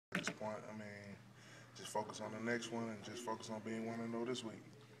this point. I mean, just focus on the next one and just focus on being 1-0 this week.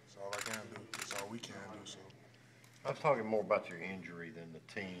 That's all I can do. That's all we can do. So I'm talking more about your injury than the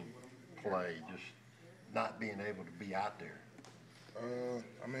team play, just not being able to be out there.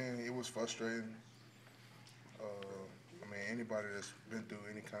 I mean, it was frustrating. I mean, anybody that's been through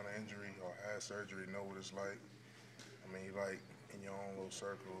any kind of injury or had surgery know what it's like. I mean, you like in your own little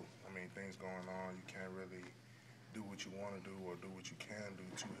circle. I mean, things going on. You can't really do what you want to do or do what you can do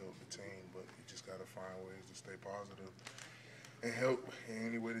to help the team. But you just got to find ways to stay positive and help in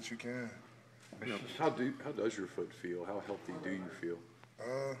any way that you can. You know, how does your foot feel? How healthy do you feel?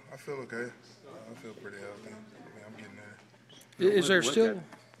 I feel okay. I feel pretty healthy. I mean, I'm getting there.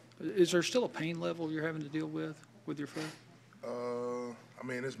 Is there still a pain level you're having to deal with your foot? I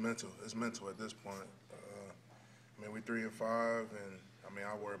mean, it's mental. It's mental at this point. I mean, we're 3-5, and I mean,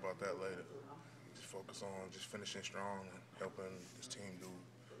 I'll worry about that later. Just focus on just finishing strong and helping this team do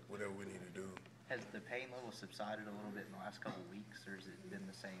whatever we need to do. Has the pain level subsided a little bit in the last couple of weeks, or has it been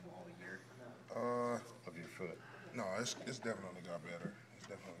the same all year? Of your foot? No, it's definitely got better. It's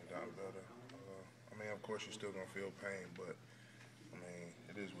definitely gotten better. I mean, of course, you're still gonna feel pain, but I mean,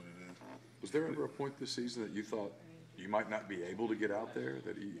 it is what it is. Was there ever a point this season that you thought you might not be able to get out there,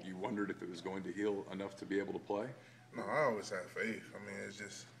 that you wondered if it was going to heal enough to be able to play? No, I always had faith. I mean, it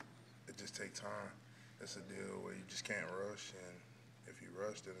just takes time. It's a deal where you just can't rush, and if you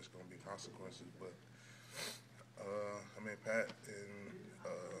rush, then it's going to be consequences. But I mean, Pat and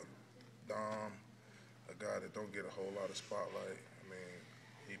Dom, a guy that don't get a whole lot of spotlight. I mean,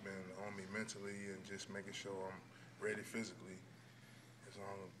 he been on me mentally and just making sure I'm ready physically. It's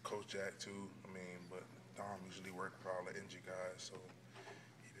on Coach Jack too. I mean, but Dom usually work with all the injured guys, so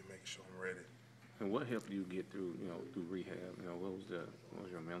he been making sure I'm ready. And what helped you get through, through rehab? What was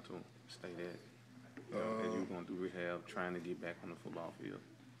your mental state at? As you were going through rehab, trying to get back on the football field.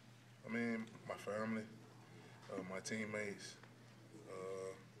 I mean, my family, my teammates,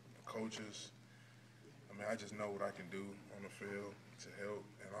 the coaches. I mean, I just know what I can do on the field to help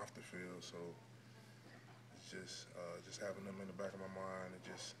and off the field. So it's just having them in the back of my mind and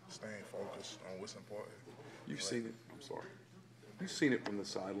just staying focused on what's important. You've seen it. I'm sorry. You've seen it from the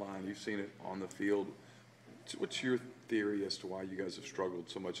sideline. You've seen it on the field. What's your theory as to why you guys have struggled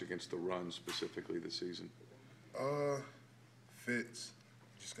so much against the run specifically this season? Fits.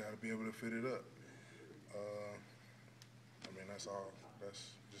 You just got to be able to fit it up. I mean, that's all. That's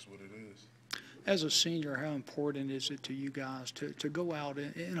just what it is. As a senior, how important is it to you guys to go out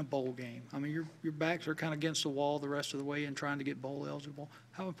in a bowl game? I mean, your backs are kind of against the wall the rest of the way and trying to get bowl eligible.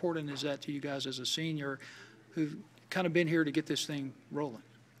 How important is that to you guys as a senior who've kind of been here to get this thing rolling?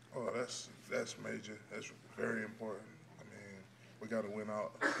 Oh, that's major. That's very important. I mean, we got to win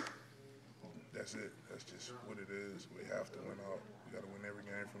out. That's it. That's just what it is. We have to win out. We got to win every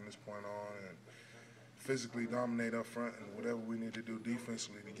game from this point on and physically dominate up front and whatever we need to do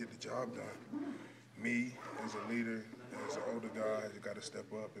defensively to get the job done. Me, as a leader, as an older guy, has got to step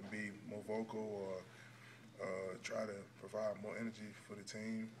up and be more vocal or try to provide more energy for the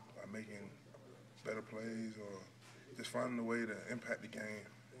team by making better plays or just finding a way to impact the game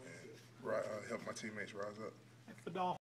and help my teammates rise up. Fadol.